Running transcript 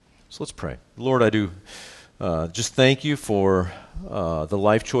So let's pray. Lord, I do just thank you for the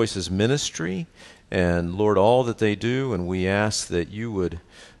Life Choices ministry and, Lord, all that they do. And we ask that you would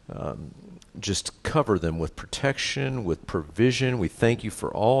just cover them with protection, with provision. We thank you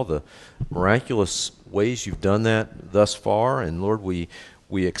for all the miraculous ways you've done that thus far. And, Lord, we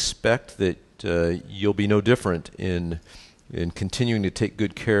expect that you'll be no different in continuing to take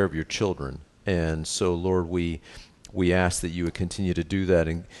good care of your children. And so, Lord, we ask that you would continue to do that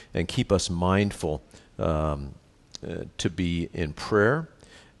and keep us mindful to be in prayer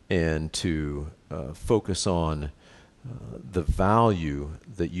and to focus on the value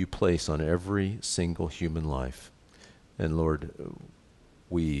that you place on every single human life. And Lord,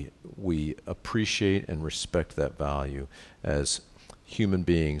 we appreciate and respect that value as human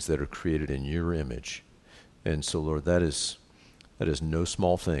beings that are created in your image. And so, Lord, that is no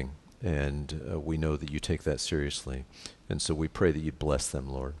small thing. And we know that you take that seriously. And so we pray that you'd bless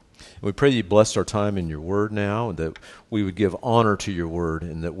them, Lord. And we pray that you'd bless our time in your word now, and that we would give honor to your word,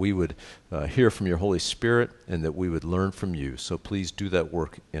 and that we would hear from your Holy Spirit, and that we would learn from you. So please do that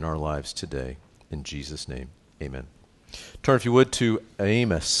work in our lives today. In Jesus' name, amen. Turn, if you would, to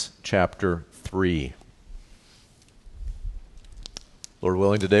Amos chapter 3. Lord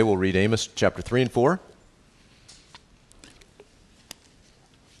willing, today we'll read Amos chapter 3 and 4.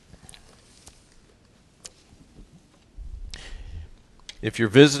 If you're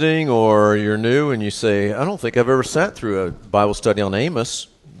visiting or you're new and you say, I don't think I've ever sat through a Bible study on Amos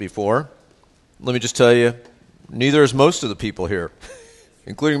before, let me just tell you, neither is most of the people here,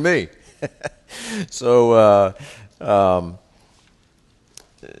 including me. So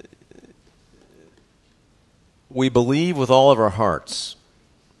we believe with all of our hearts,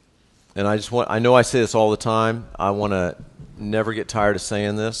 and I know I say this all the time, I want to never get tired of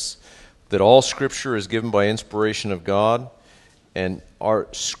saying this, that all Scripture is given by inspiration of God. And our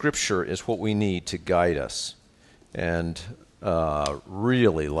Scripture is what we need to guide us. And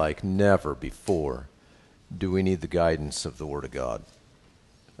really, like never before, do we need the guidance of the Word of God.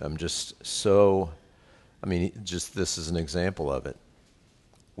 This is an example of it.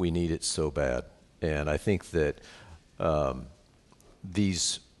 We need it so bad. And I think that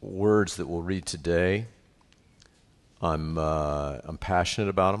these words that we'll read today, I'm passionate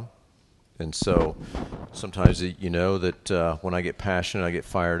about them. And so sometimes you know that when I get passionate, I get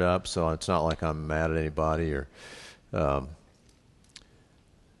fired up. So it's not like I'm mad at anybody or,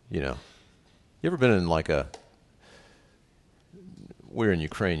 You ever been in we were in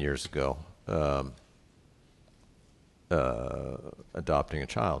Ukraine years ago, adopting a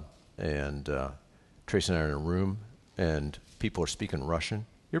child. And Tracy and I are in a room and people are speaking Russian.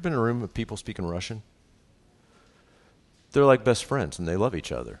 You ever been in a room with people speaking Russian? They're like best friends and they love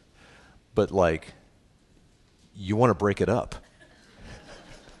each other. But, you want to break it up.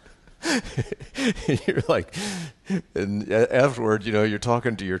 And you're like, and afterward, you're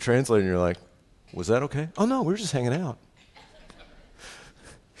talking to your translator, and you're like, was that okay? Oh, no, we were just hanging out.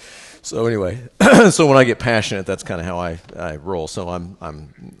 So anyway, so when I get passionate, that's kind of how I roll. So I'm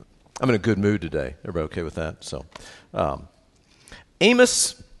in a good mood today. Everybody okay with that? So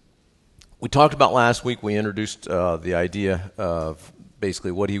Amos, we talked about last week. We introduced the idea of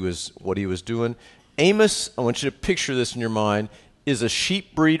basically what he was doing. Amos, I want you to picture this in your mind, is a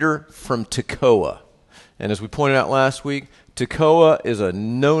sheep breeder from Tekoa. And as we pointed out last week, Tekoa is a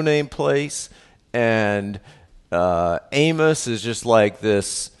no-name place, and Amos is just like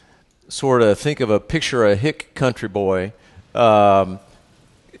this sort of, picture a hick country boy from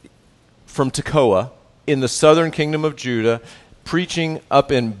Tekoa in the southern kingdom of Judah, preaching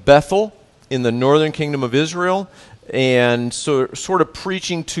up in Bethel in the northern kingdom of Israel, and so sort of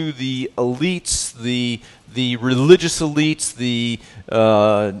preaching to the elites, the religious elites, the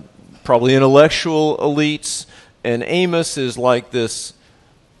probably intellectual elites. And Amos is like this,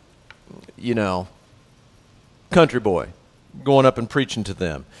 country boy going up and preaching to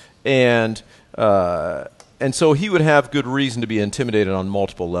them. And so he would have good reason to be intimidated on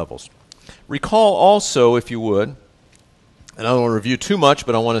multiple levels. Recall also, if you would, and I don't want to review too much,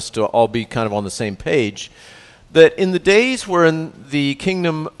 but I want us to all be kind of on the same page, that in the days wherein the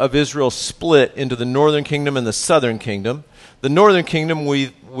kingdom of Israel split into the northern kingdom and the southern kingdom, the northern kingdom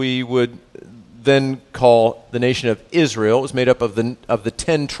we would then call the nation of Israel. It was made up of the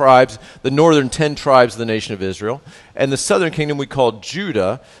 10 tribes, the northern 10 tribes of the nation of Israel. And the southern kingdom we called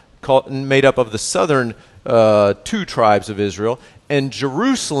Judah, made up of the southern 2 tribes of Israel. And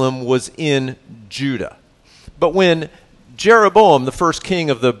Jerusalem was in Judah. But when Jeroboam, the first king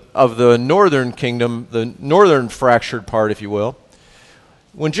of the northern kingdom, the northern fractured part, if you will,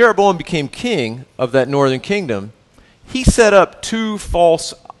 when Jeroboam became king of that northern kingdom, he set up 2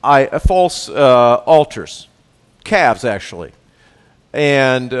 false false altars, calves actually,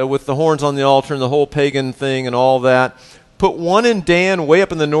 and with the horns on the altar and the whole pagan thing and all that. Put one in Dan, way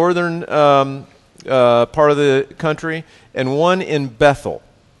up in the northern part of the country, and one in Bethel,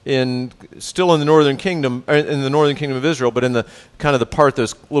 still in the northern kingdom of Israel, but in the kind of the part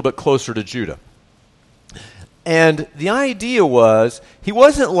that's a little bit closer to Judah. And the idea was, he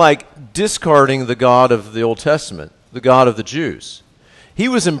wasn't like discarding the God of the Old Testament, the God of the Jews. He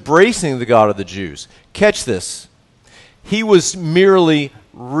was embracing the God of the Jews. Catch this. He was merely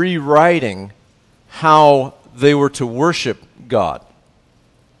rewriting how they were to worship God.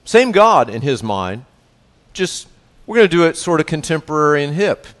 Same God in his mind, just we're going to do it sort of contemporary and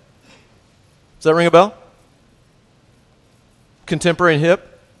hip. Does that ring a bell? Contemporary and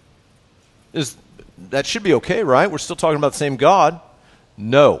hip? That should be okay, right? We're still talking about the same God.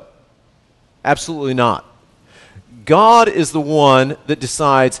 No, absolutely not. God is the one that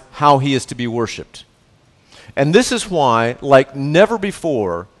decides how he is to be worshiped. And this is why, like never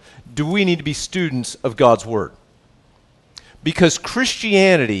before, do we need to be students of God's Word. Because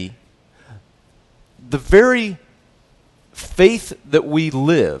Christianity, the very faith that we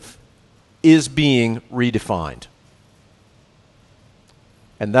live, is being redefined.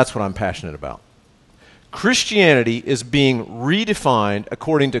 And that's what I'm passionate about. Christianity is being redefined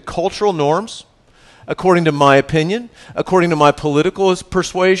according to cultural norms, according to my opinion, according to my political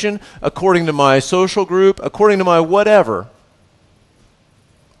persuasion, according to my social group, according to my whatever,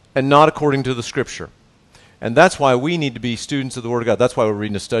 and not according to the Scripture. And that's why we need to be students of the Word of God. That's why we're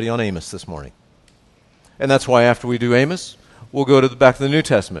reading a study on Amos this morning. And that's why after we do Amos, we'll go to the back of the New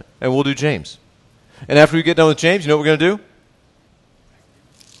Testament, and we'll do James. And after we get done with James, you know what we're going to do?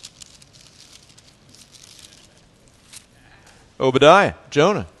 Obadiah,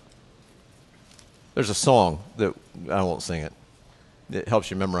 Jonah. There's a song that I won't sing it. It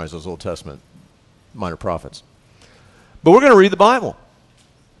helps you memorize those Old Testament minor prophets. But we're going to read the Bible.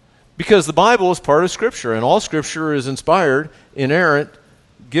 Because the Bible is part of Scripture, and all Scripture is inspired, inerrant,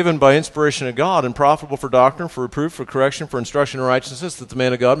 given by inspiration of God, and profitable for doctrine, for reproof, for correction, for instruction in righteousness, that the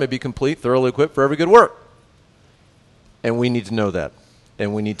man of God may be complete, thoroughly equipped for every good work. And we need to know that.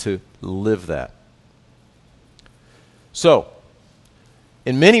 And we need to live that. So,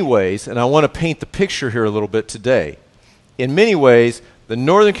 in many ways, and I want to paint the picture here a little bit today, in many ways, the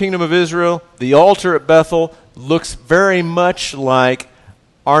northern kingdom of Israel, the altar at Bethel, looks very much like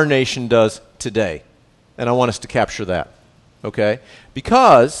our nation does today. And I want us to capture that, okay?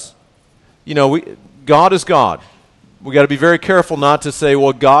 Because, God is God. We got to be very careful not to say,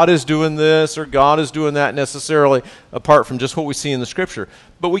 well, God is doing this or God is doing that necessarily, apart from just what we see in the Scripture.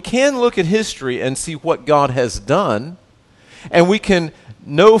 But we can look at history and see what God has done, and we can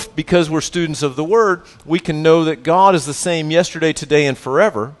know, because we're students of the Word, we can know that God is the same yesterday, today, and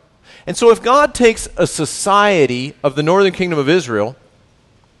forever. And so if God takes a society of the northern kingdom of Israel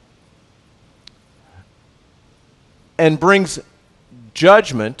and brings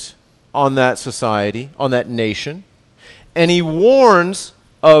judgment on that society, on that nation, and he warns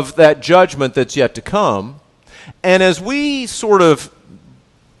of that judgment that's yet to come, and as we sort of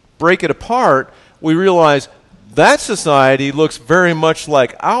break it apart, we realize that society looks very much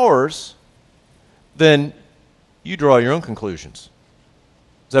like ours, then you draw your own conclusions.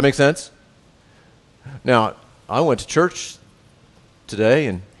 Does that make sense? Now, I went to church today,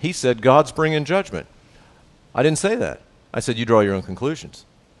 and he said God's bringing judgment. I didn't say that. I said you draw your own conclusions.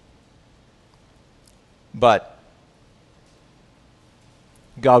 But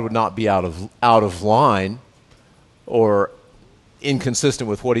God would not be out of line or inconsistent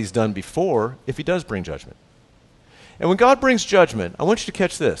with what he's done before if he does bring judgment. And when God brings judgment, I want you to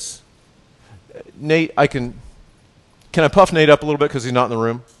catch this. Nate, can I puff Nate up a little bit because he's not in the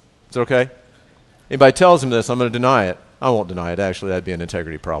room? Is it okay? Anybody tells him this, I'm going to deny it. I won't deny it, actually. That'd be an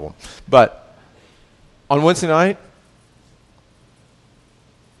integrity problem. But on Wednesday night,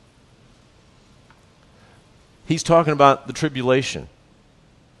 he's talking about the tribulation,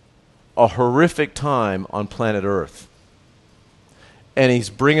 a horrific time on planet Earth. And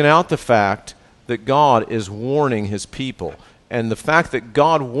he's bringing out the fact that God is warning his people. And the fact that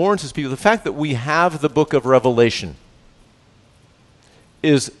God warns his people, the fact that we have the book of Revelation,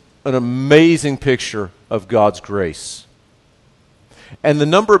 is an amazing picture of God's grace. And the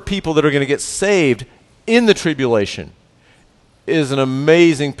number of people that are going to get saved in the tribulation is an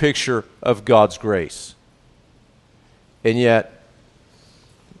amazing picture of God's grace. And yet,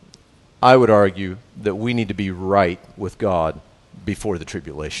 I would argue that we need to be right with God before the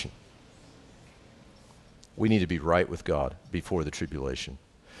tribulation. We need to be right with God before the tribulation.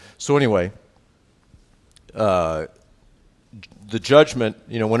 So anyway, the judgment,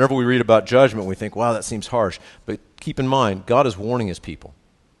 whenever we read about judgment, we think, wow, that seems harsh. But keep in mind, God is warning his people.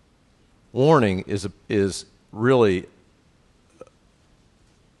 Warning is really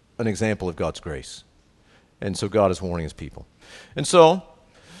an example of God's grace. And so God is warning his people. And so,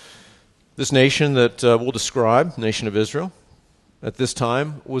 this nation that we'll describe, nation of Israel, at this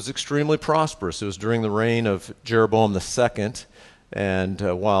time was extremely prosperous. It was during the reign of Jeroboam II, and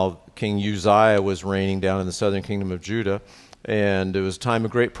while King Uzziah was reigning down in the southern kingdom of Judah, and it was a time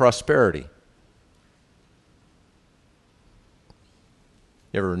of great prosperity.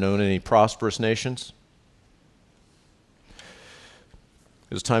 You ever known any prosperous nations?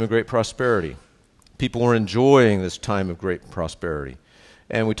 It was a time of great prosperity. People were enjoying this time of great prosperity.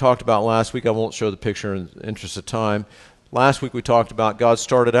 And we talked about last week, I won't show the picture in the interest of time. Last week we talked about God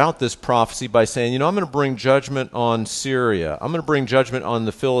started out this prophecy by saying, I'm going to bring judgment on Syria. I'm going to bring judgment on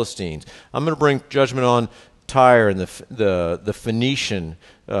the Philistines. I'm going to bring judgment on Tyre and the Phoenician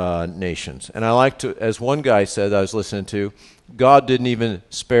nations. And I like to, as one guy said I was listening to, God didn't even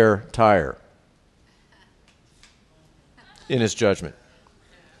spare Tyre in his judgment.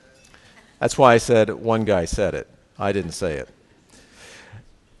 That's why I said one guy said it. I didn't say it.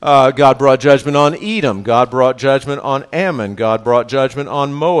 God brought judgment on Edom. God brought judgment on Ammon. God brought judgment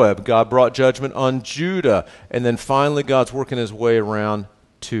on Moab. God brought judgment on Judah. And then finally God's working his way around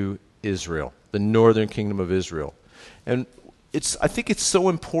to Israel, the northern kingdom of Israel. And I think it's so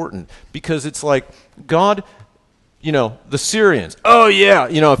important because it's like God, the Syrians. Oh yeah,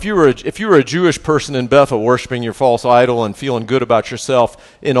 if you were a Jewish person in Bethel worshiping your false idol and feeling good about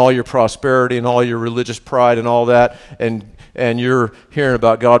yourself in all your prosperity and all your religious pride and all that, and you're hearing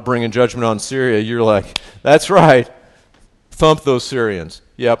about God bringing judgment on Syria, you're like, that's right, thump those Syrians.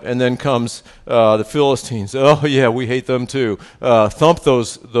 Yep, and then comes the Philistines. Oh yeah, we hate them too. Thump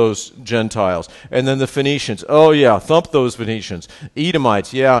those Gentiles. And then the Phoenicians. Oh yeah, thump those Phoenicians.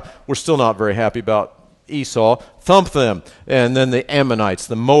 Edomites. Yeah, we're still not very happy about Esau. Thump them. And then the Ammonites,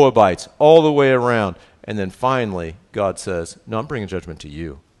 the Moabites, all the way around. And then finally, God says, no, I'm bringing judgment to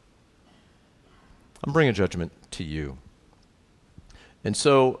you. I'm bringing judgment to you. And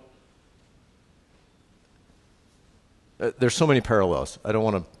so there's so many parallels. I don't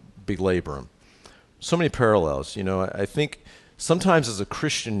want to belabor them. So many parallels. I think sometimes as a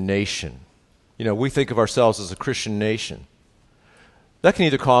Christian nation, we think of ourselves as a Christian nation. That can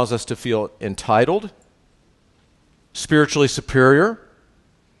either cause us to feel entitled, spiritually superior,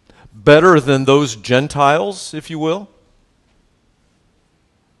 better than those Gentiles, if you will,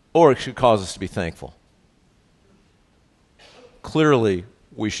 or it should cause us to be thankful. Clearly,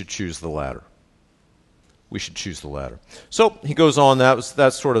 we should choose the latter. We should choose the latter. So he goes on.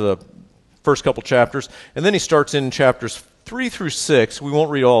 That's sort of the first couple chapters, and then he starts in chapters 3 through 6. We won't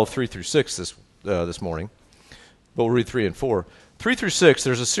read all of 3 through 6 this morning, but we'll read 3 and 4. 3 through 6.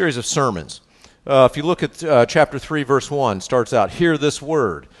 There's a series of sermons. If you look at chapter 3, verse 1, starts out, "Hear this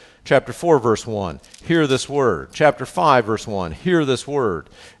word." Chapter 4, verse 1, "Hear this word." Chapter 5, verse 1, "Hear this word."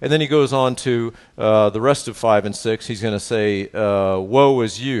 And then he goes on to the rest of 5 and 6. He's going to say, "Woe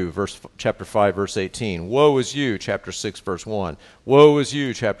is you," chapter 5, verse 18. "Woe is you," chapter 6, verse 1. "Woe is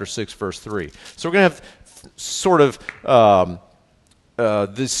you," chapter 6, verse 3. So we're going to have sort of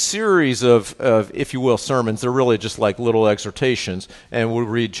this series of, if you will, sermons. They're really just like little exhortations, and we'll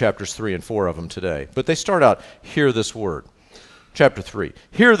read chapters 3 and 4 of them today. But they start out, "Hear this word." Chapter 3,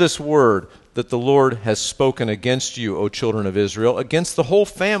 "Hear this word that the Lord has spoken against you, O children of Israel, against the whole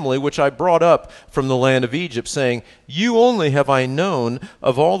family which I brought up from the land of Egypt, saying, You only have I known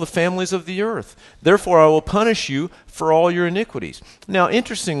of all the families of the earth. Therefore I will punish you for all your iniquities." Now,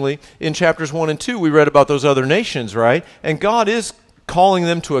 interestingly, in chapters 1 and 2, we read about those other nations, right? And God is calling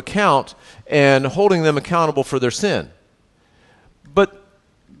them to account and holding them accountable for their sin. But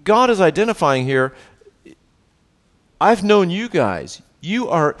God is identifying here, I've known you guys. You,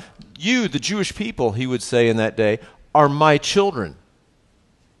 the Jewish people, he would say in that day, are my children.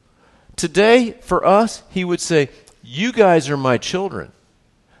 Today, for us, he would say, you guys are my children.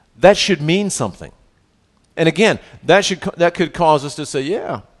 That should mean something. And again, that could cause us to say,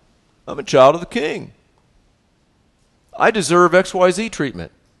 yeah, I'm a child of the king. I deserve XYZ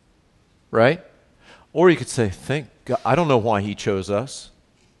treatment, right? Or you could say, thank God, I don't know why he chose us,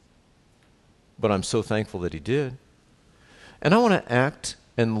 but I'm so thankful that he did. And I want to act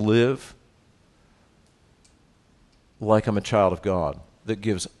and live like I'm a child of God that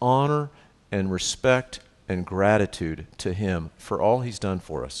gives honor and respect and gratitude to him for all he's done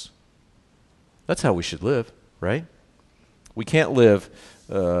for us. That's how we should live, right? We can't live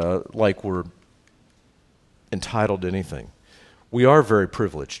like we're entitled to anything. We are very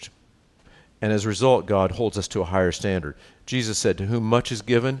privileged. And as a result, God holds us to a higher standard. Jesus said, to whom much is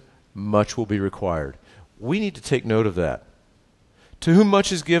given, much will be required. We need to take note of that. To whom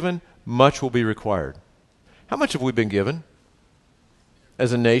much is given, much will be required. How much have we been given?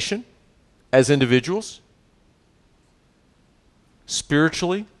 As a nation? As individuals?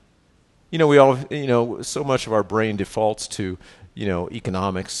 Spiritually? We all, so much of our brain defaults to,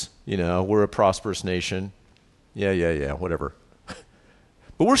 economics. We're a prosperous nation. Yeah, whatever.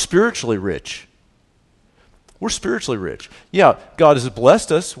 But we're spiritually rich. We're spiritually rich. Yeah, God has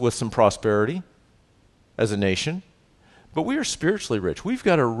blessed us with some prosperity as a nation, but we are spiritually rich. We've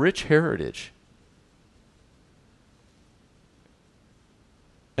got a rich heritage.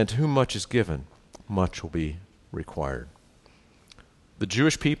 And to whom much is given, much will be required. The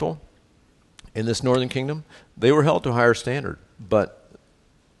Jewish people in this northern kingdom, they were held to a higher standard, but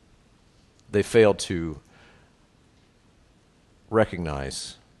they failed to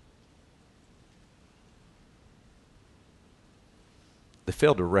recognize. They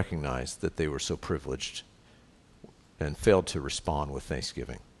failed to recognize that they were so privileged and failed to respond with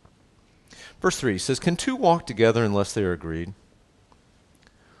thanksgiving. Verse 3 says, can two walk together unless they are agreed?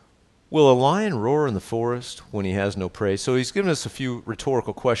 Will a lion roar in the forest when he has no prey? So he's given us a few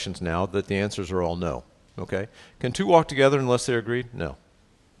rhetorical questions now that the answers are all no. Okay? Can two walk together unless they're agreed? No.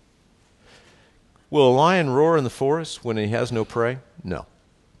 Will a lion roar in the forest when he has no prey? No.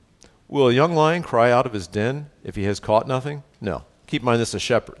 Will a young lion cry out of his den if he has caught nothing? No. Keep in mind, this is a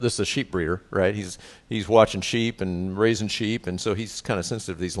shepherd. This is a sheep breeder, right? He's watching sheep and raising sheep, and so he's kind of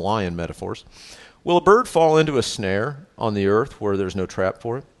sensitive to these lion metaphors. Will a bird fall into a snare on the earth where there's no trap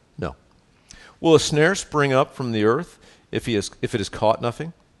for it? No. Will a snare spring up from the earth if it has caught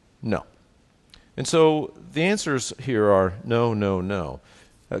nothing? No. And so the answers here are no, no, no.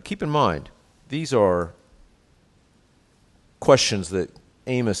 Keep in mind, these are questions that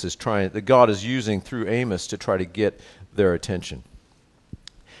God is using through Amos to try to get their attention.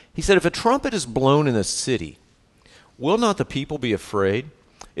 He said, if a trumpet is blown in a city, will not the people be afraid?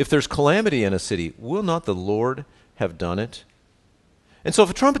 If there's calamity in a city, will not the Lord have done it? And so if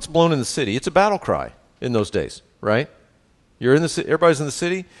a trumpet's blown in the city, it's a battle cry in those days, right? You're in the city, everybody's in the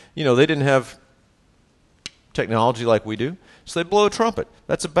city. They didn't have technology like we do, so they blow a trumpet.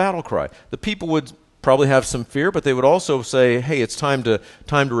 That's a battle cry. The people would probably have some fear, but they would also say, hey, it's time to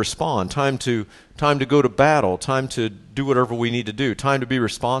respond, time to go to battle, time to do whatever we need to do, time to be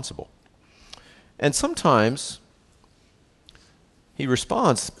responsible. And sometimes he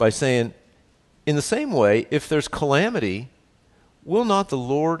responds by saying, in the same way, if there's calamity, will not the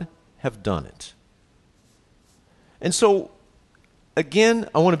Lord have done it? And so, again,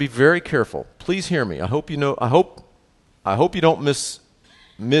 I want to be very careful. Please hear me. I hope you don't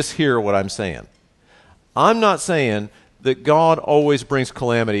mishear what I'm saying. I'm not saying that God always brings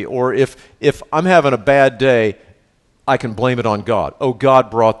calamity, or if I'm having a bad day, I can blame it on God. Oh, God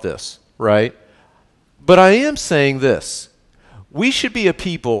brought this, right? But I am saying this. We should be a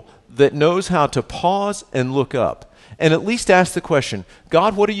people that knows how to pause and look up and at least ask the question,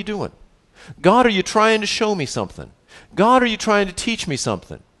 God, what are you doing? God, are you trying to show me something? God, are you trying to teach me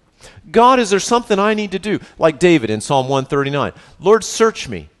something? God, is there something I need to do? Like David in Psalm 139. Lord, search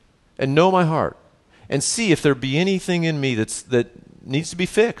me and know my heart, and see if there be anything in me that needs to be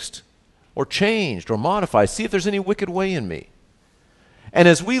fixed or changed or modified. See if there's any wicked way in me. And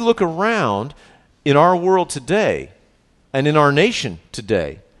as we look around in our world today and in our nation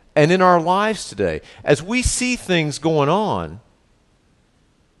today and in our lives today, as we see things going on,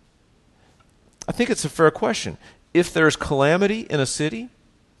 I think it's a fair question. If there's calamity in a city,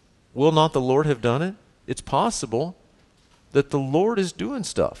 will not the Lord have done it? It's possible that the Lord is doing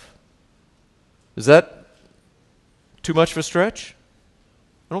stuff. Is that too much of a stretch?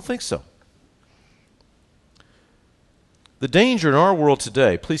 I don't think so. The danger in our world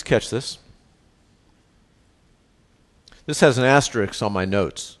today, please catch this. This has an asterisk on my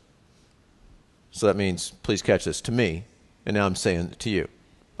notes. So that means, please catch this, to me, and now I'm saying it to you.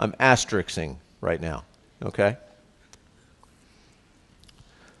 I'm asterixing right now, okay?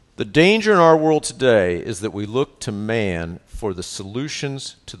 The danger in our world today is that we look to man for the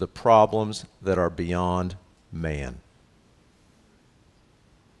solutions to the problems that are beyond man.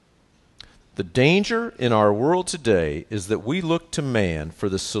 The danger in our world today is that we look to man for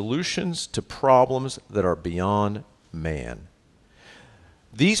the solutions to problems that are beyond man.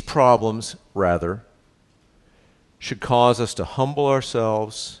 These problems, rather, should cause us to humble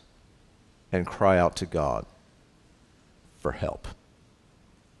ourselves and cry out to God for help.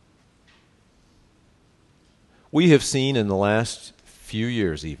 We have seen in the last few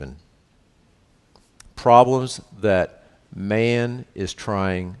years even problems that man is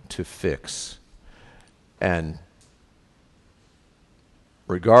trying to fix. And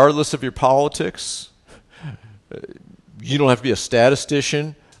regardless of your politics, you don't have to be a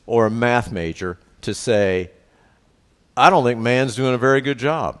statistician or a math major to say, I don't think man's doing a very good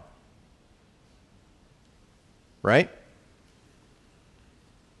job. Right?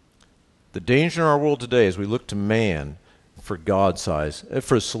 The danger in our world today is we look to man for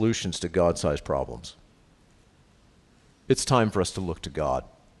for solutions to God-sized problems. It's time for us to look to God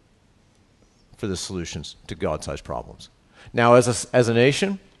for the solutions to God-sized problems. Now, as a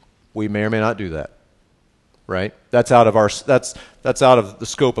nation, we may or may not do that. Right? That's out of the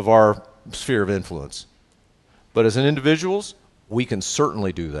scope of our sphere of influence. But as individuals, we can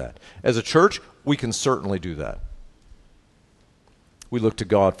certainly do that. As a church, we can certainly do that. We look to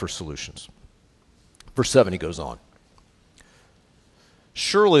God for solutions. Verse 7, he goes on.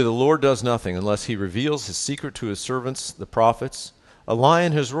 Surely the Lord does nothing unless he reveals his secret to his servants, the prophets. A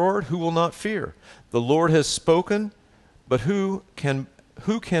lion has roared, who will not fear? The Lord has spoken, but who can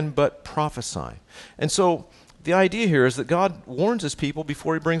but prophesy? And so the idea here is that God warns his people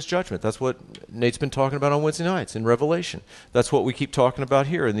before he brings judgment. That's what Nate's been talking about on Wednesday nights in Revelation. That's what we keep talking about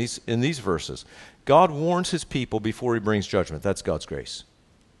here in these verses. God warns his people before he brings judgment. That's God's grace.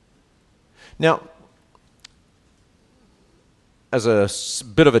 Now, as a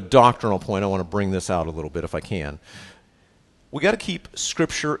bit of a doctrinal point, I want to bring this out a little bit if I can. We got to keep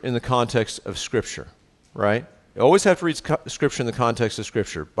Scripture in the context of Scripture, right? You always have to read Scripture in the context of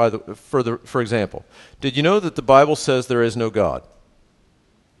Scripture. For example, did you know that the Bible says there is no God?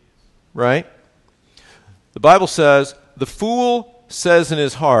 Right? The Bible says, the fool says in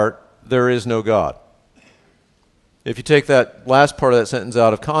his heart, there is no God. If you take that last part of that sentence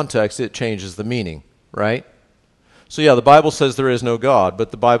out of context, it changes the meaning, right? So yeah, the Bible says there is no God,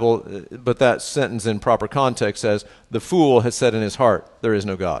 but that sentence in proper context says, the fool has said in his heart, there is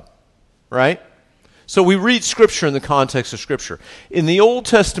no God, right? So we read Scripture in the context of Scripture. In the Old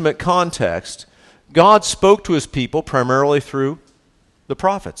Testament context, God spoke to his people primarily through the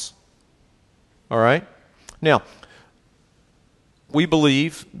prophets. All right? Now, we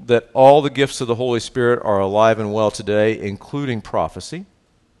believe that all the gifts of the Holy Spirit are alive and well today, including prophecy.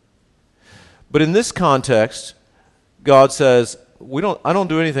 But in this context, God says, I don't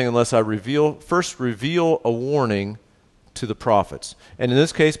do anything unless I first reveal a warning to the prophets. And in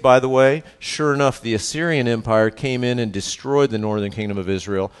this case, by the way, sure enough, the Assyrian Empire came in and destroyed the northern kingdom of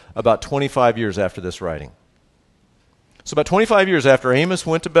Israel about 25 years after this writing. So about 25 years after Amos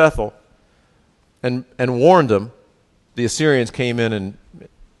went to Bethel and warned them, the Assyrians came in and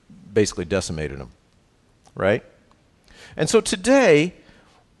basically decimated them. Right? And so today,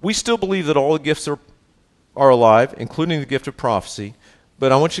 we still believe that all the gifts are alive, including the gift of prophecy.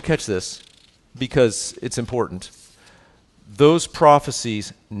 But I want you to catch this because it's important. Those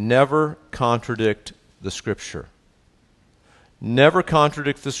prophecies never contradict the Scripture. Never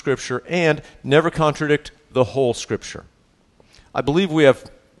contradict the Scripture and never contradict the whole Scripture. I believe we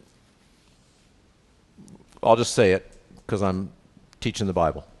have, I'll just say it because I'm teaching the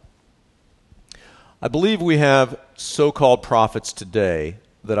Bible. I believe we have so-called prophets today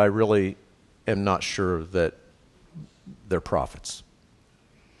that I really am not sure that they're prophets.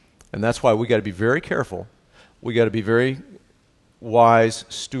 And that's why we got to be very careful. We got to be very wise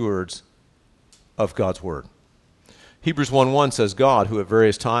stewards of God's Word. Hebrews 1:1 says, God, who at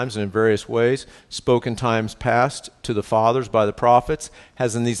various times and in various ways spoke in times past to the fathers by the prophets,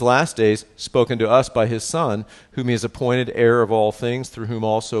 has in these last days spoken to us by his Son, whom he has appointed heir of all things, through whom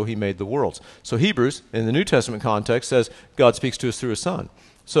also he made the worlds. So Hebrews, in the New Testament context, says God speaks to us through his Son.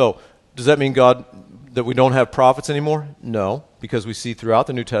 So does that mean that we don't have prophets anymore? No, because we see throughout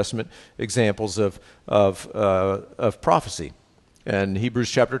the New Testament examples of prophecy. And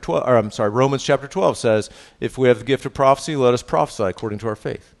Romans chapter 12 says, if we have the gift of prophecy, let us prophesy according to our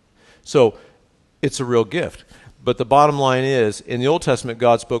faith. So it's a real gift. But the bottom line is, in the Old Testament,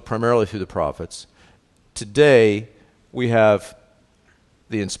 God spoke primarily through the prophets. Today, we have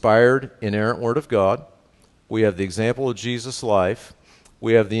the inspired, inerrant Word of God. We have the example of Jesus' life.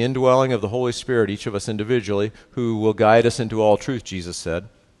 We have the indwelling of the Holy Spirit, each of us individually, who will guide us into all truth, Jesus said.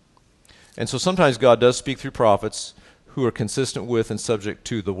 And so sometimes God does speak through prophets who are consistent with and subject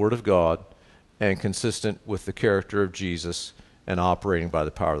to the Word of God and consistent with the character of Jesus and operating by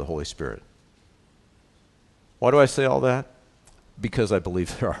the power of the Holy Spirit. Why do I say all that? Because I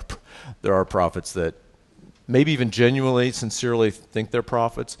believe there are prophets that maybe even genuinely, sincerely think they're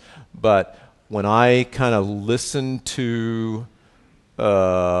prophets, but when I kind of listen to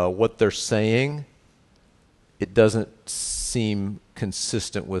what they're saying, it doesn't seem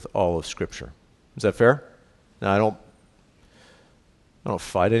consistent with all of Scripture. Is that fair? Now, I don't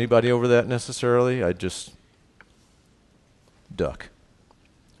fight anybody over that necessarily. I just duck.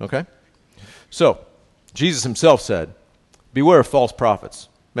 Okay? So, Jesus himself said, beware of false prophets.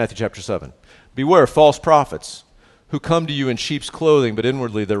 Matthew chapter 7. Beware of false prophets who come to you in sheep's clothing, but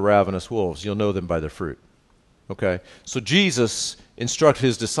inwardly they're ravenous wolves. You'll know them by their fruit. Okay? So Jesus instructed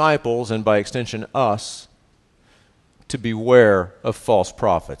his disciples, and by extension us, to beware of false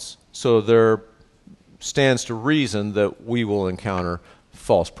prophets. So there stands to reason that we will encounter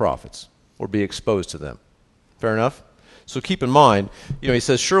false prophets or be exposed to them. Fair enough? So keep in mind, he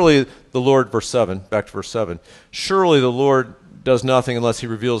says, surely the Lord, verse 7, back to verse 7, surely the Lord does nothing unless he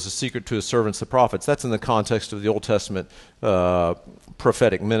reveals his secret to his servants, the prophets. That's in the context of the Old Testament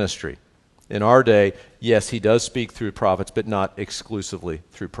prophetic ministry. In our day, yes, he does speak through prophets, but not exclusively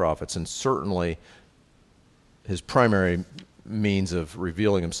through prophets. And certainly his primary means of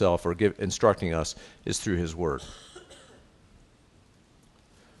revealing himself or instructing us is through his word.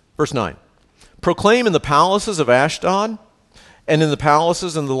 Verse 9. Proclaim in the palaces of Ashdod and in the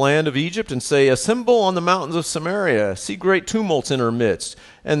palaces in the land of Egypt, and say, assemble on the mountains of Samaria, see great tumults in her midst,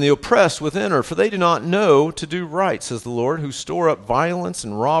 and the oppressed within her, for they do not know to do right, says the Lord, who store up violence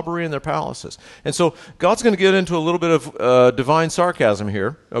and robbery in their palaces. And so God's going to get into a little bit of divine sarcasm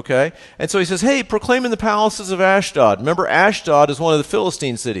here, okay? And so he says, hey, proclaim in the palaces of Ashdod. Remember, Ashdod is one of the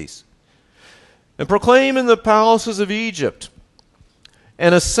Philistine cities. And proclaim in the palaces of Egypt.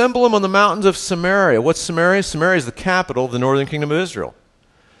 And assemble them on the mountains of Samaria. What's Samaria? Samaria is the capital of the northern kingdom of Israel.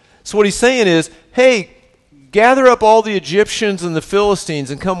 So what he's saying is, hey, gather up all the Egyptians and the Philistines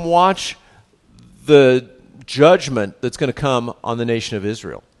and come watch the judgment that's going to come on the nation of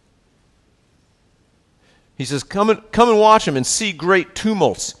Israel. He says, come and watch them and see great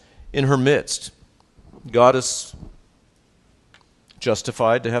tumults in her midst. God is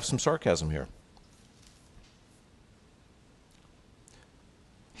justified to have some sarcasm here.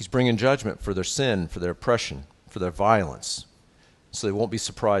 He's bringing judgment for their sin, for their oppression, for their violence. So they won't be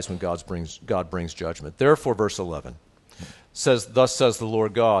surprised when God brings judgment. Therefore, verse 11 says, thus says the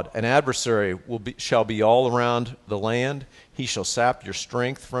Lord God, an adversary shall be all around the land. He shall sap your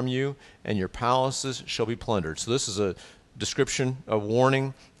strength from you, and your palaces shall be plundered. So this is a description, a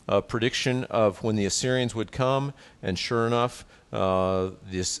warning, a prediction of when the Assyrians would come. And sure enough,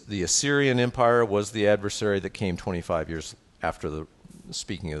 the Assyrian Empire was the adversary that came 25 years after the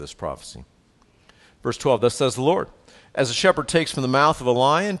speaking of this prophecy. Verse 12, thus says the Lord, as a shepherd takes from the mouth of a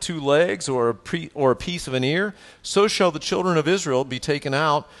lion 2 legs or a piece of an ear, so shall the children of Israel be taken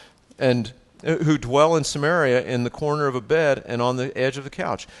out, and who dwell in Samaria in the corner of a bed and on the edge of the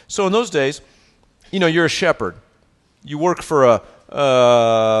couch. So in those days, you're a shepherd. You work for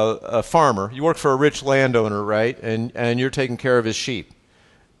a farmer. You work for a rich landowner, right? And you're taking care of his sheep.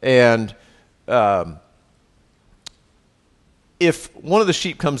 And if one of the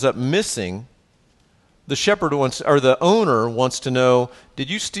sheep comes up missing, the shepherd or the owner wants to know,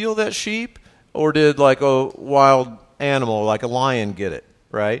 did you steal that sheep, or did like a wild animal, like a lion, get it,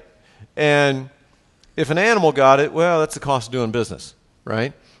 right? And if an animal got it, well, that's the cost of doing business,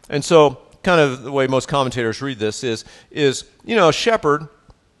 right? And so kind of the way most commentators read this is a shepherd,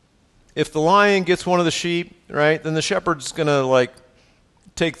 if the lion gets one of the sheep, right, then the shepherd's going to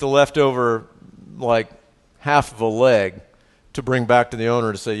take the leftover half of a leg to bring back to the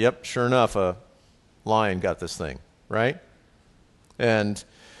owner to say, yep, sure enough, a lion got this thing, right? And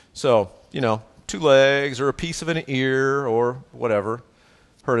so, 2 legs or a piece of an ear or whatever.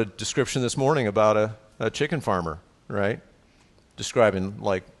 Heard a description this morning about a chicken farmer, right? Describing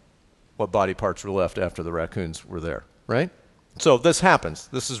what body parts were left after the raccoons were there, right? So this happens.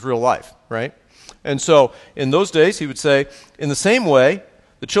 This is real life, right? And so in those days, he would say, in the same way,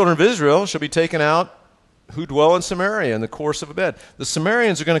 the children of Israel shall be taken out who dwell in Samaria in the course of a bed. The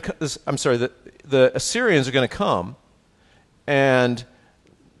Assyrians are going to come, and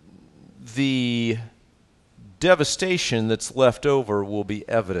the devastation that's left over will be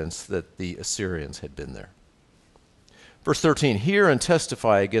evidence that the Assyrians had been there. Verse 13, hear and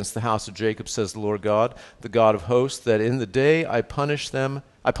testify against the house of Jacob, says the Lord God, the God of hosts, that in the day I punish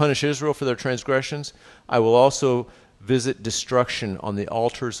Israel for their transgressions, I will also visit destruction on the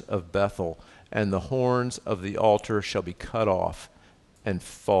altars of Bethel, and the horns of the altar shall be cut off and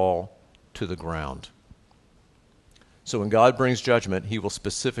fall to the ground. So when God brings judgment, he will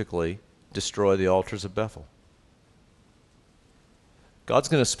specifically destroy the altars of Bethel. God's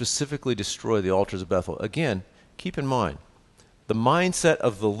going to specifically destroy the altars of Bethel. Again, keep in mind, the mindset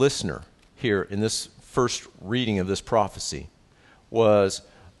of the listener here in this first reading of this prophecy was,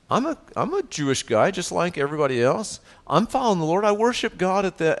 I'm a Jewish guy just like everybody else. I'm following the Lord. I worship God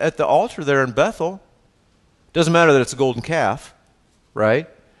at the altar there in Bethel. Doesn't matter that it's a golden calf, right?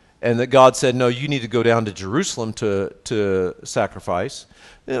 And that God said, no, you need to go down to Jerusalem to sacrifice.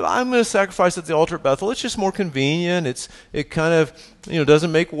 I'm going to sacrifice at the altar at Bethel. It's just more convenient. It kind of,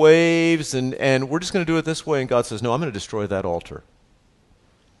 doesn't make waves, and we're just going to do it this way. And God says, no, I'm going to destroy that altar.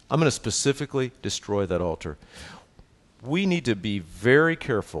 I'm going to specifically destroy that altar. We need to be very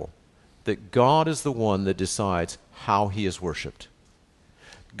careful that God is the one that decides how he is worshiped.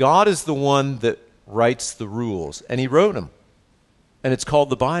 God is the one that writes the rules, and he wrote them. And it's called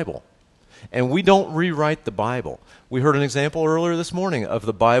the Bible. And we don't rewrite the Bible. We heard an example earlier this morning of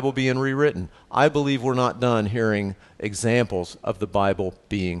the Bible being rewritten. I believe we're not done hearing examples of the Bible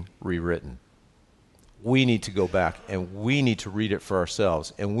being rewritten. We need to go back and we need to read it for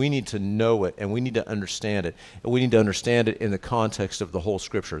ourselves, and we need to know it, and we need to understand it, and we need to understand it in the context of the whole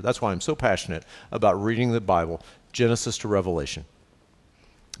Scripture. That's why I'm so passionate about reading the Bible, Genesis to Revelation,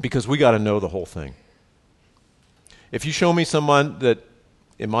 because we got to know the whole thing. If you show me someone that,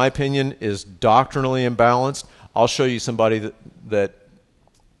 in my opinion, is doctrinally imbalanced, I'll show you somebody that,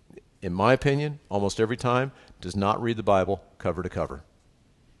 in my opinion, almost every time, does not read the Bible cover to cover.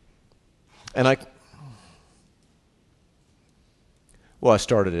 And I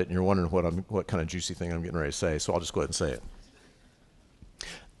started it, and you're wondering what kind of juicy thing I'm getting ready to say, so I'll just go ahead and say it.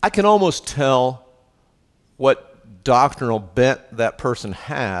 I can almost tell what doctrinal bent that person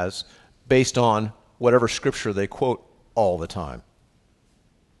has based on whatever scripture they quote all the time.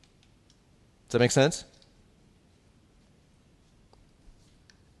 Does that make sense?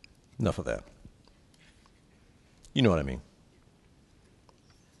 Enough of that. You know what I mean.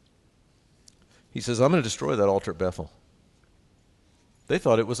 He says, I'm going to destroy that altar at Bethel. They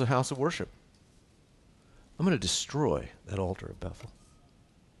thought it was a house of worship. I'm going to destroy that altar at Bethel.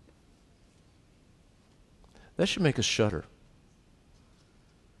 That should make us shudder.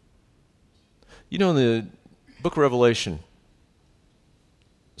 In the book of Revelation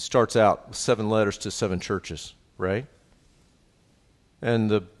starts out with 7 letters to 7 churches, right?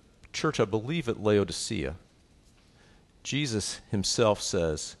 And the church, I believe at Laodicea, Jesus himself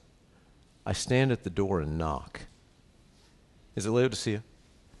says, I stand at the door and knock. Is it Laodicea?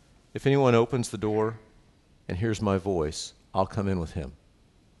 If anyone opens the door and hears my voice, I'll come in with him.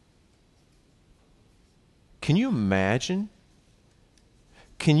 Can you imagine?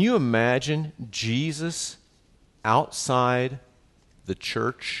 Can you imagine Jesus outside the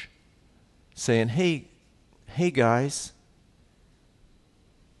church saying, hey guys,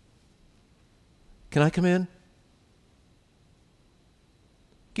 can I come in?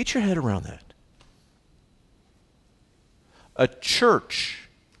 Get your head around that. A church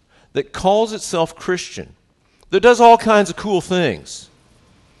that calls itself Christian, that does all kinds of cool things,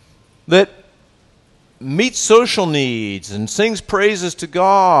 that meets social needs and sings praises to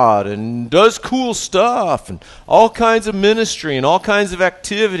God and does cool stuff and all kinds of ministry and all kinds of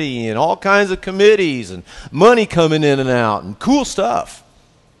activity and all kinds of committees and money coming in and out and cool stuff.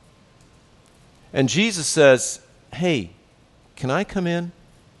 And Jesus says, hey, can I come in?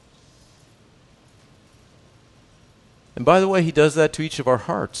 And by the way, he does that to each of our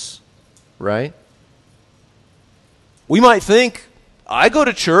hearts, right? We might think, I go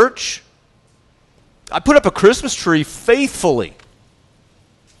to church, I put up a Christmas tree faithfully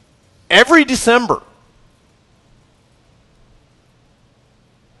every December.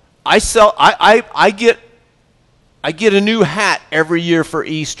 I get a new hat every year for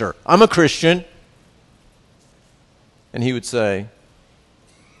Easter. I'm a Christian. And he would say,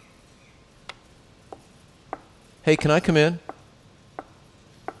 hey, can I come in?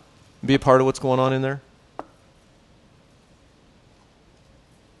 Be a part of what's going on in there?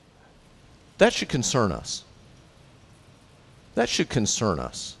 That should concern us. That should concern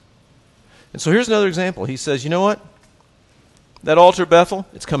us. And so here's another example. He says, you know what? That altar at Bethel,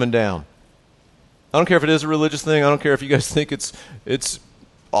 it's coming down. I don't care if it is a religious thing. I don't care if you guys think it's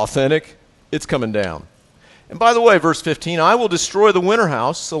authentic. It's coming down. And by the way, verse 15, I will destroy the winter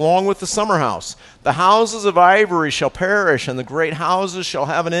house along with the summer house. The houses of ivory shall perish, and the great houses shall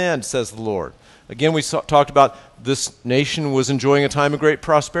have an end, says the Lord. Again, we talked about this nation was enjoying a time of great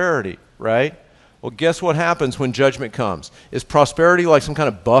prosperity, right? Well, guess what happens when judgment comes? Is prosperity like some kind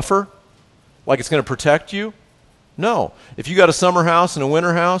of buffer? Like it's going to protect you? No. If you got a summer house and a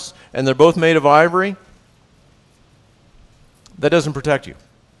winter house, and they're both made of ivory, that doesn't protect you.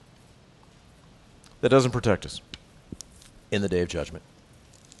 That doesn't protect us in the day of judgment.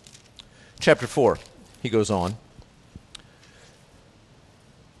 Chapter 4, he goes on.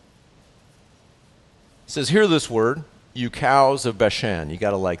 He says, hear this word, you cows of Bashan. You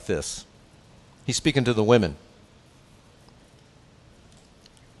got to like this. He's speaking to the women.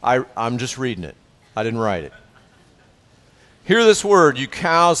 I'm just reading it. I didn't write it. Hear this word, you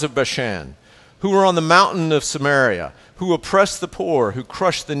cows of Bashan, who are on the mountain of Samaria, who oppress the poor, who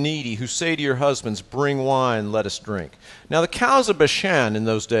crush the needy, who say to your husbands, bring wine, let us drink. Now the cows of Bashan in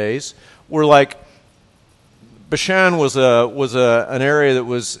those days were like, Bashan was an area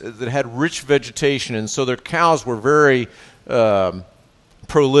that had rich vegetation, and so their cows were very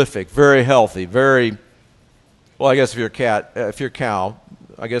prolific, very healthy, very, well, I guess if you're a cow,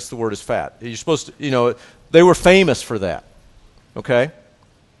 I guess the word is fat. You're supposed to, they were famous for that. Okay?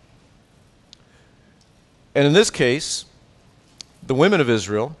 And in this case, the women of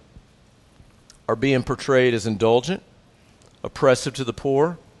Israel are being portrayed as indulgent, oppressive to the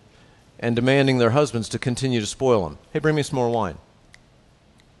poor, and demanding their husbands to continue to spoil them. Hey, bring me some more wine.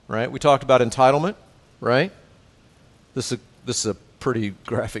 Right? We talked about entitlement, right? This is a pretty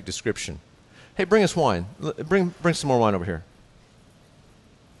graphic description. Hey, bring us wine. Bring some more wine over here.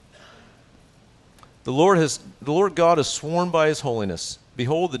 The Lord God has sworn by his holiness,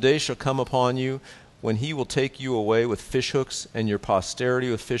 behold, the day shall come upon you when he will take you away with fishhooks and your posterity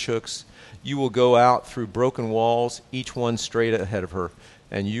with fishhooks. You will go out through broken walls, each one straight ahead of her,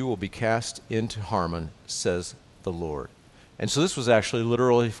 and you will be cast into Harmon, says the Lord. And so this was actually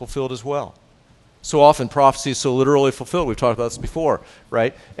literally fulfilled as well. So often prophecy is so literally fulfilled. We've talked about this before,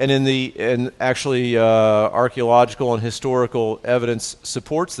 right? And actually archaeological and historical evidence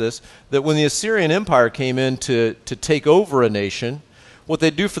supports this, that when the Assyrian Empire came in to take over a nation, what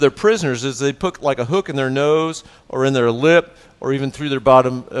they'd do for their prisoners is they'd put like a hook in their nose or in their lip or even through their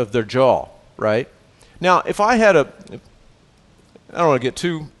bottom of their jaw, right? Now, if I had I don't want to get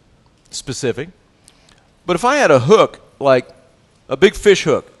too specific, but if I had a hook, like a big fish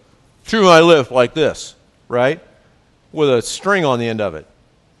hook, through my lip like this, right, with a string on the end of it,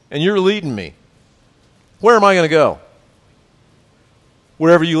 and you're leading me, where am I going to go?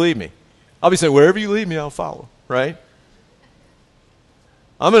 Wherever you lead me. I'll be saying, wherever you lead me, I'll follow, right?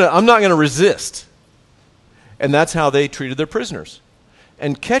 I'm not going to resist. And that's how they treated their prisoners.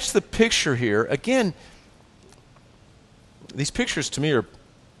 And catch the picture here. Again, these pictures to me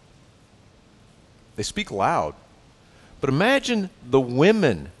they speak loud. But imagine the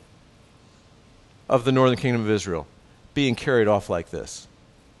women of the northern kingdom of Israel being carried off like this.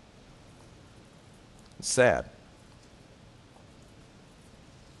 It's sad.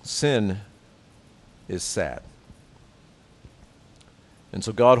 Sin is sad. And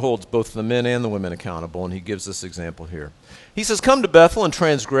so God holds both the men and the women accountable, and he gives this example here. He says, come to Bethel and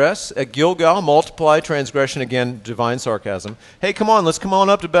transgress. At Gilgal, multiply transgression. Again, divine sarcasm. Hey, let's come on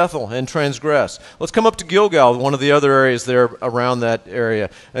up to Bethel and transgress. Let's come up to Gilgal, one of the other areas there around that area,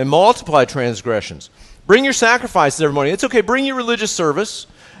 and multiply transgressions. Bring your sacrifices every morning. It's okay, bring your religious service.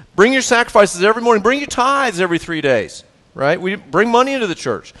 Bring your sacrifices every morning. Bring your tithes every 3 days. Right? We bring money into the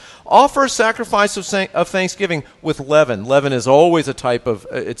church. Offer a sacrifice of thanksgiving with leaven. Leaven is always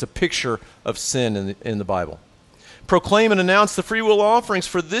it's a picture of sin in the Bible. Proclaim and announce the free will offerings,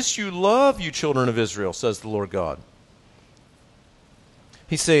 for this you love, you children of Israel, says the Lord God.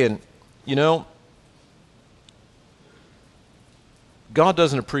 He's saying, God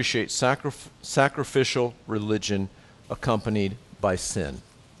doesn't appreciate sacrificial religion accompanied by sin.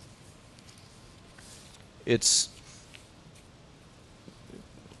 It's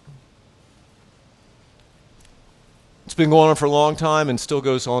been going on for a long time and still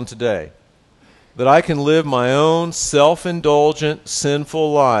goes on today. That I can live my own self-indulgent,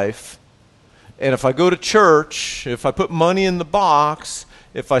 sinful life, and if I go to church, if I put money in the box,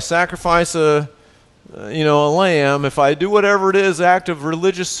 if I sacrifice a lamb, if I do whatever it is, act of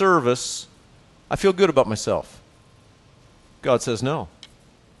religious service, I feel good about myself. God says no.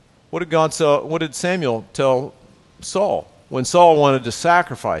 What did Samuel tell Saul when Saul wanted to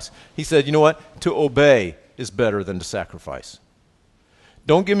sacrifice? He said, you know what? To obey is better than to sacrifice.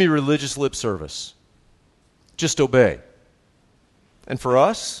 Don't give me religious lip service. Just obey. And for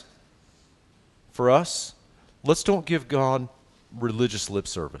us, let's don't give God religious lip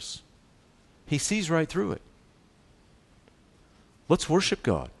service. He sees right through it. Let's worship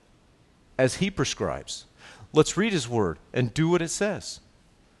God as he prescribes. Let's read his word and do what it says.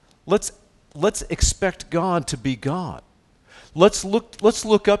 Let's expect God to be God. Let's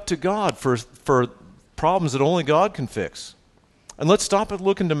look up to God for problems that only God can fix. And let's stop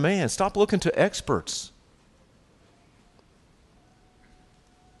looking to man. Stop looking to experts.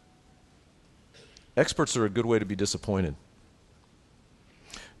 Experts are a good way to be disappointed.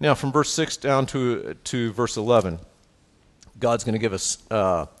 Now, from verse 6 down to verse 11, God's going to give us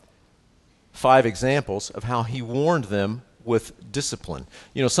 5 examples of how he warned them with discipline.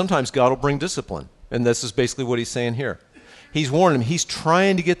 Sometimes God will bring discipline, and this is basically what he's saying here. He's warning them. He's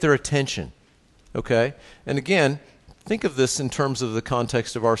trying to get their attention. Okay? And again, Think of this in terms of the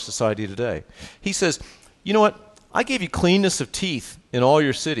context of our society today. He says, you know what? I gave you cleanness of teeth in all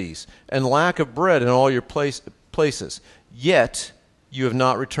your cities and lack of bread in all your places. Yet you have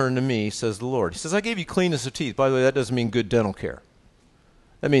not returned to me, says the Lord. He says, I gave you cleanness of teeth. By the way, that doesn't mean good dental care.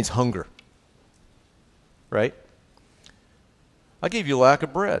 That means hunger. Right? I gave you lack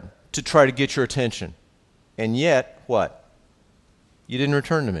of bread to try to get your attention. And yet, what? You didn't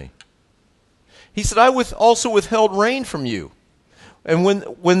return to me. He said, I also withheld rain from you. And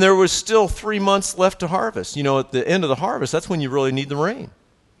when there was still 3 months left to harvest, you know, at the end of the harvest, that's when you really need the rain.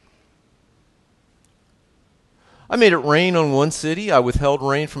 I made it rain on one city. I withheld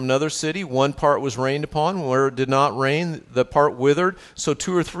rain from another city. One part was rained upon. Where it did not rain, the part withered. So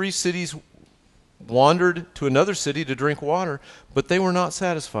 2 or 3 cities wandered to another city to drink water, but they were not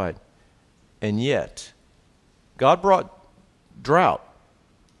satisfied. And yet, God brought drought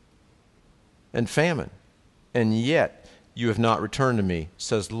and famine, and yet you have not returned to me,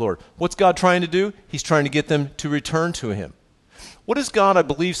 says the Lord. What's God trying to do? He's trying to get them to return to him. What does God, I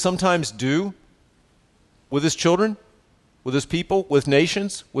believe, sometimes do with his children, with his people, with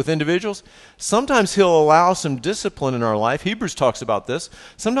nations, with individuals? Sometimes he'll allow some discipline in our life. Hebrews talks about this.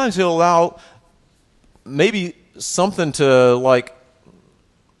 Sometimes he'll allow maybe something to, like,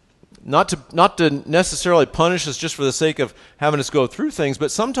 not to necessarily punish us just for the sake of having us go through things,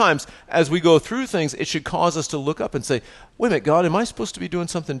 but sometimes as we go through things, it should cause us to look up and say, wait a minute, God, am I supposed to be doing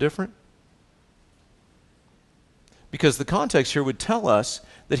something different? Because the context here would tell us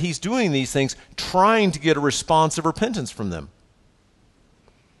that he's doing these things trying to get a response of repentance from them.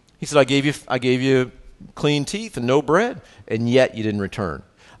 He said, I gave you clean teeth and no bread, and yet you didn't return.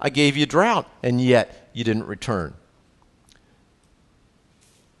 I gave you drought, and yet you didn't return.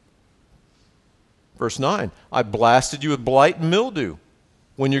 Verse 9, I blasted you with blight and mildew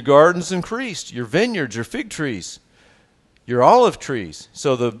when your gardens increased, your vineyards, your fig trees, your olive trees.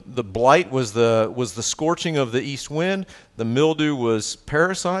 So the blight was the scorching of the east wind. The mildew was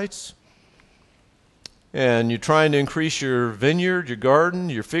parasites. And you're trying to increase your vineyard, your garden,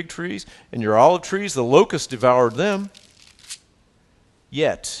 your fig trees, and your olive trees. The locusts devoured them.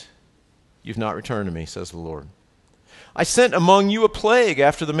 Yet you've not returned to me, says the Lord. I sent among you a plague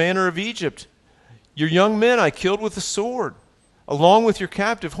after the manner of Egypt. Your young men I killed with the sword, along with your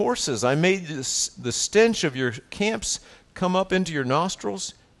captive horses. I made the stench of your camps come up into your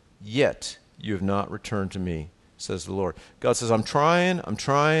nostrils, yet you have not returned to me, says the Lord. God says, I'm trying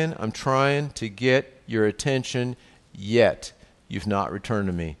to get your attention, yet you've not returned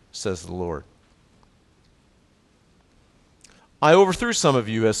to me, says the Lord. I overthrew some of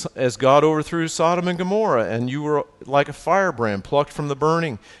you as God overthrew Sodom and Gomorrah, and you were like a firebrand plucked from the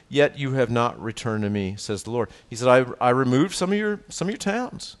burning, yet you have not returned to me, says the Lord. He said, I removed some of your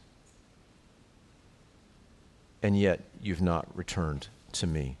towns, and yet you've not returned to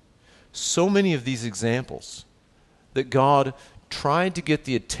me. So many of these examples that God tried to get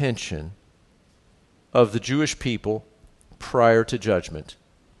the attention of the Jewish people prior to judgment,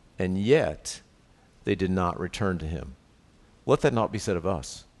 and yet they did not return to him. Let that not be said of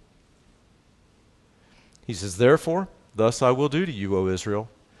us. He says, therefore, thus I will do to you, O Israel,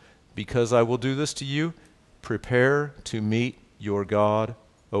 because I will do this to you, prepare to meet your God,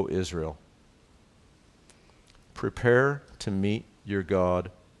 O Israel. Prepare to meet your God,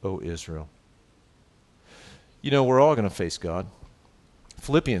 O Israel. You know, we're all going to face God.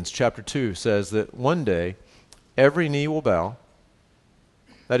 Philippians chapter 2 says that one day every knee will bow.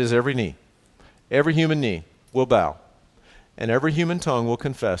 That is, every knee. Every human knee will bow. And every human tongue will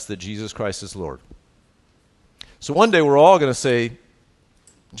confess that Jesus Christ is Lord. So one day we're all going to say,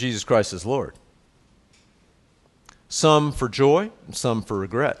 Jesus Christ is Lord. Some for joy, and some for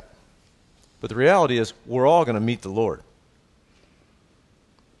regret. But the reality is, we're all going to meet the Lord.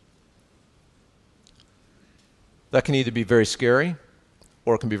 That can either be very scary,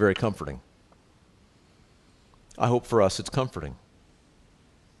 or it can be very comforting. I hope for us it's comforting.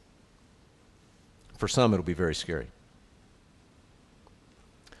 For some it'll be very scary.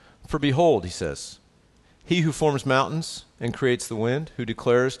 For behold, he says, he who forms mountains and creates the wind, who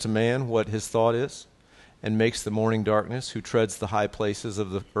declares to man what his thought is, and makes the morning darkness, who treads the high places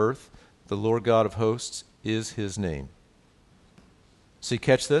of the earth, the Lord God of hosts is his name. So you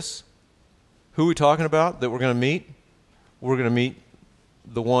catch this? Who are we talking about that we're going to meet? We're going to meet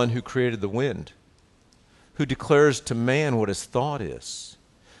the one who created the wind, who declares to man what his thought is,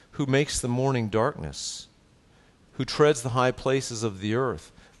 who makes the morning darkness, who treads the high places of the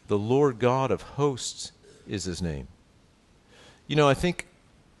earth. The Lord God of hosts is his name. You know, I think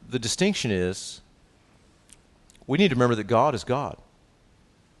the distinction is we need to remember that God is God.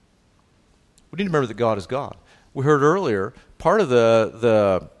 We need to remember that God is God. We heard earlier, part of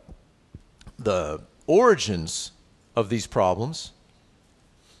the origins of these problems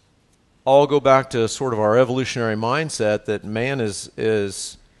all go back to sort of our evolutionary mindset that man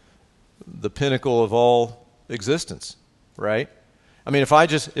is the pinnacle of all existence, right? I mean, if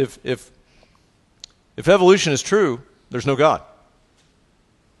evolution is true, there's no God.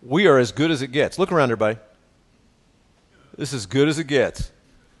 We are as good as it gets. Look around, everybody. This is as good as it gets.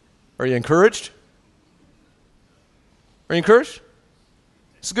 Are you encouraged? Are you encouraged?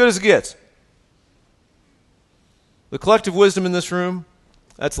 It's as good as it gets. The collective wisdom in this room,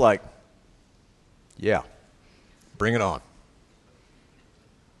 that's like, yeah, bring it on.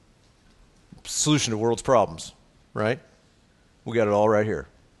 Solution to the world's problems, right? We got it all right here.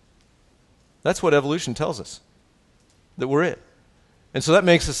 That's what evolution tells us, that we're it. And so that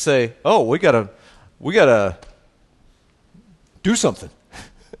makes us say, oh, we gotta do something.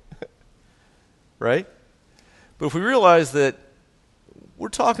 Right? But if we realize that we're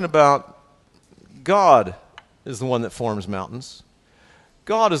talking about God is the one that forms mountains.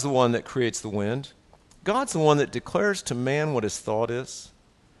 God is the one that creates the wind. God's the one that declares to man what his thought is.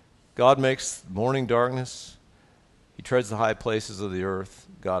 God makes morning darkness. He treads the high places of the earth.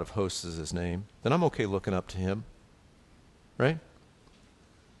 God of hosts is his name. Then I'm okay looking up to him. Right?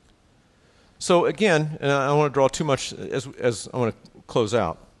 So again, and I don't want to draw too much as I want to close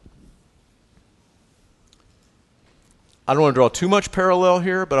out. I don't want to draw too much parallel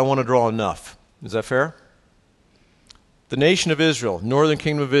here, but I want to draw enough. Is that fair? The nation of Israel, northern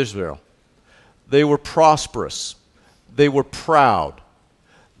kingdom of Israel, they were prosperous. They were proud.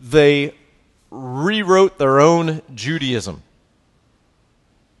 They rewrote their own Judaism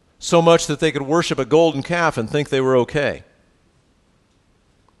so much that they could worship a golden calf and think they were okay.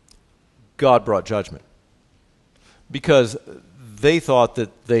 God brought judgment because they thought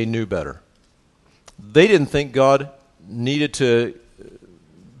that they knew better. They didn't think God needed to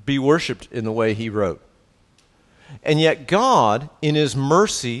be worshipped in the way he wrote. And yet God, in his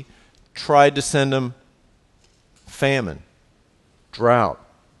mercy, tried to send them famine, drought,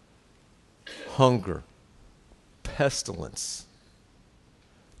 hunger, pestilence,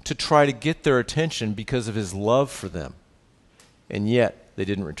 to try to get their attention because of his love for them. And yet they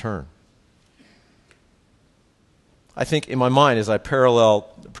didn't return. I think in my mind, as I parallel,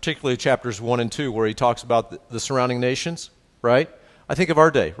 particularly chapters 1 and 2, where he talks about the surrounding nations, right? I think of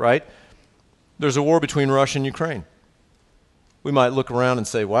our day, right? There's a war between Russia and Ukraine. We might look around and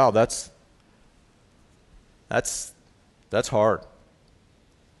say, wow, that's hard.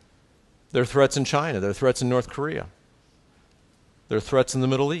 There are threats in China. There are threats in North Korea. There are threats in the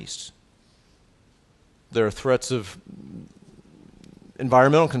Middle East. There are threats of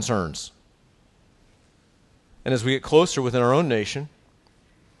environmental concerns. And as we get closer within our own nation,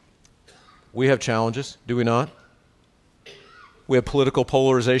 we have challenges, do we not? We have political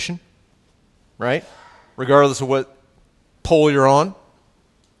polarization, right? Regardless of what pole you're on.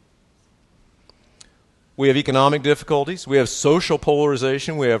 We have economic difficulties. We have social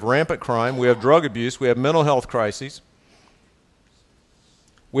polarization. We have rampant crime. We have drug abuse. We have mental health crises.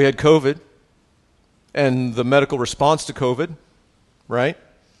 We had COVID and the medical response to COVID, right?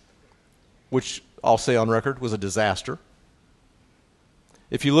 Which I'll say on record was a disaster.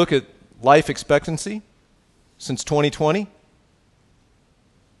 If you look at life expectancy since 2020,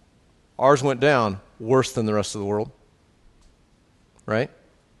 ours went down worse than the rest of the world, right?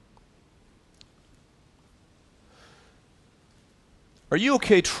 Are you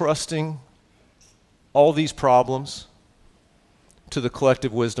okay trusting all these problems to the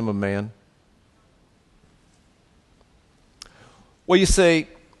collective wisdom of man? Well, you say,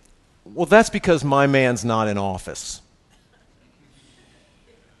 well, that's because my man's not in office.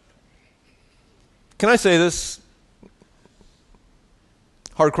 Can I say this?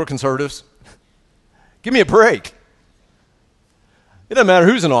 Hardcore conservatives, give me a break. It doesn't matter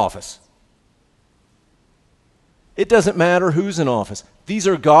who's in office. It doesn't matter who's in office. These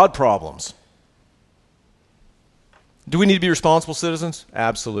are God problems. Do we need to be responsible citizens?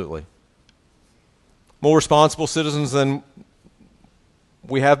 Absolutely. More responsible citizens than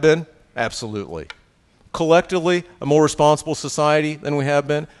we have been? Absolutely. Collectively, a more responsible society than we have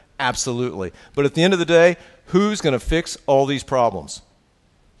been? Absolutely. But at the end of the day, who's going to fix all these problems?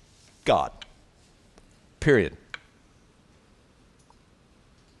 God. Period.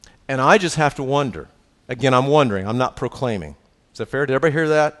 And I just have to wonder. Again, I'm wondering. I'm not proclaiming. Is that fair? Did everybody hear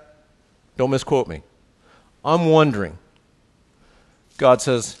that? Don't misquote me. I'm wondering. God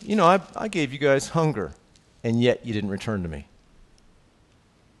says, you know, I gave you guys hunger, and yet you didn't return to me.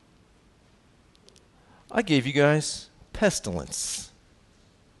 I gave you guys pestilence,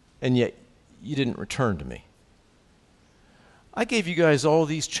 and yet you didn't return to me. I gave you guys all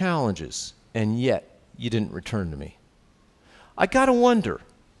these challenges, and yet you didn't return to me. I got to wonder,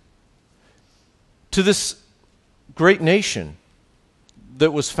 to this great nation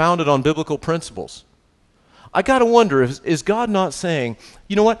that was founded on biblical principles, I got to wonder, is God not saying,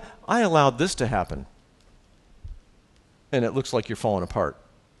 you know what, I allowed this to happen, and it looks like you're falling apart,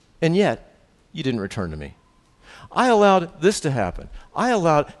 and yet you didn't return to me. I allowed this to happen.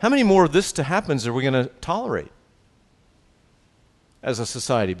 How many more of this to happens are we going to tolerate as a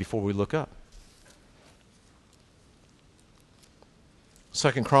society before we look up?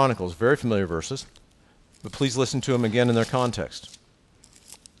 2 Chronicles, very familiar verses, but please listen to them again in their context.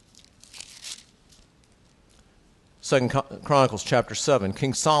 2 Chronicles chapter 7,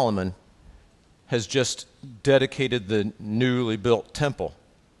 King Solomon has just dedicated the newly built temple.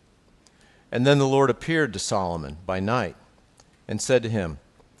 And then the Lord appeared to Solomon by night and said to him,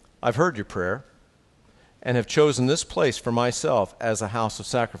 I've heard your prayer and have chosen this place for myself as a house of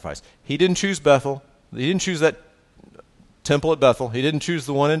sacrifice. He didn't choose Bethel. He didn't choose that temple at Bethel. He didn't choose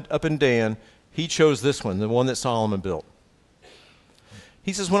the one up in Dan. He chose this one, the one that Solomon built.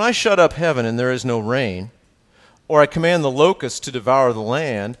 He says, when I shut up heaven and there is no rain, or I command the locusts to devour the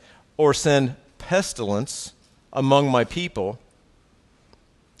land, or send pestilence among my people,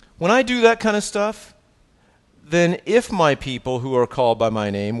 when I do that kind of stuff, then if my people who are called by my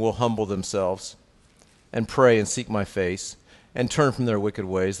name will humble themselves and pray and seek my face and turn from their wicked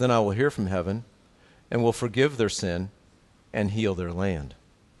ways, then I will hear from heaven and will forgive their sin and heal their land.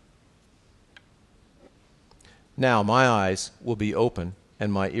 Now my eyes will be open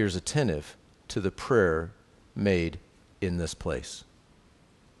and my ears attentive to the prayer made in this place.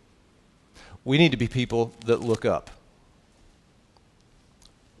 We need to be people that look up,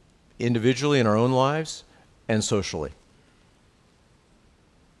 individually in our own lives and socially.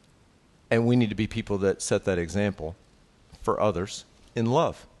 And we need to be people that set that example for others in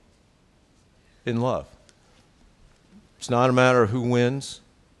love. In love. It's not a matter of who wins,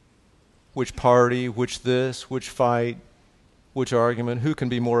 which party, which this, which fight, which argument, who can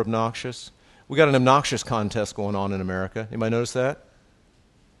be more obnoxious. We got an obnoxious contest going on in America. Anybody notice that?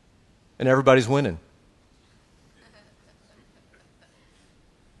 And everybody's winning.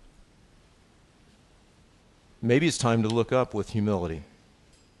 Maybe it's time to look up with humility.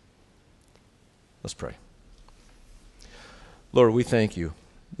 Let's pray. Lord, we thank you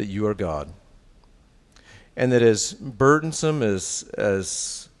that you are God, and that as burdensome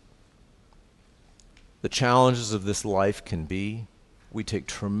as the challenges of this life can be, we take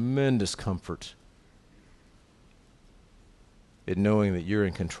tremendous comfort in knowing that you're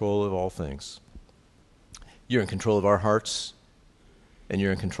in control of all things. You're in control of our hearts, and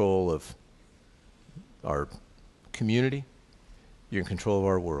you're in control of our community. You're in control of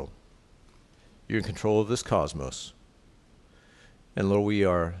our world. You're in control of this cosmos. And Lord, we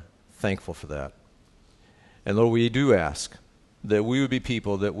are thankful for that. And Lord, we do ask that we would be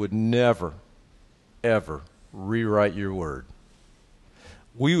people that would never, ever rewrite your word.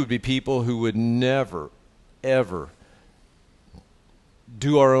 We would be people who would never, ever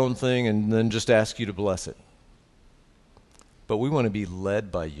do our own thing and then just ask you to bless it. But we want to be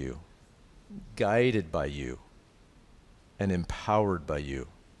led by you, guided by you, and empowered by you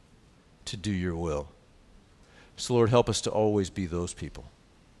to do your will. So Lord, help us to always be those people.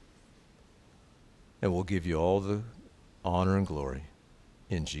 And we'll give you all the honor and glory.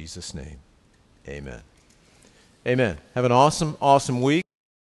 In Jesus' name, amen. Amen. Have an awesome, awesome week.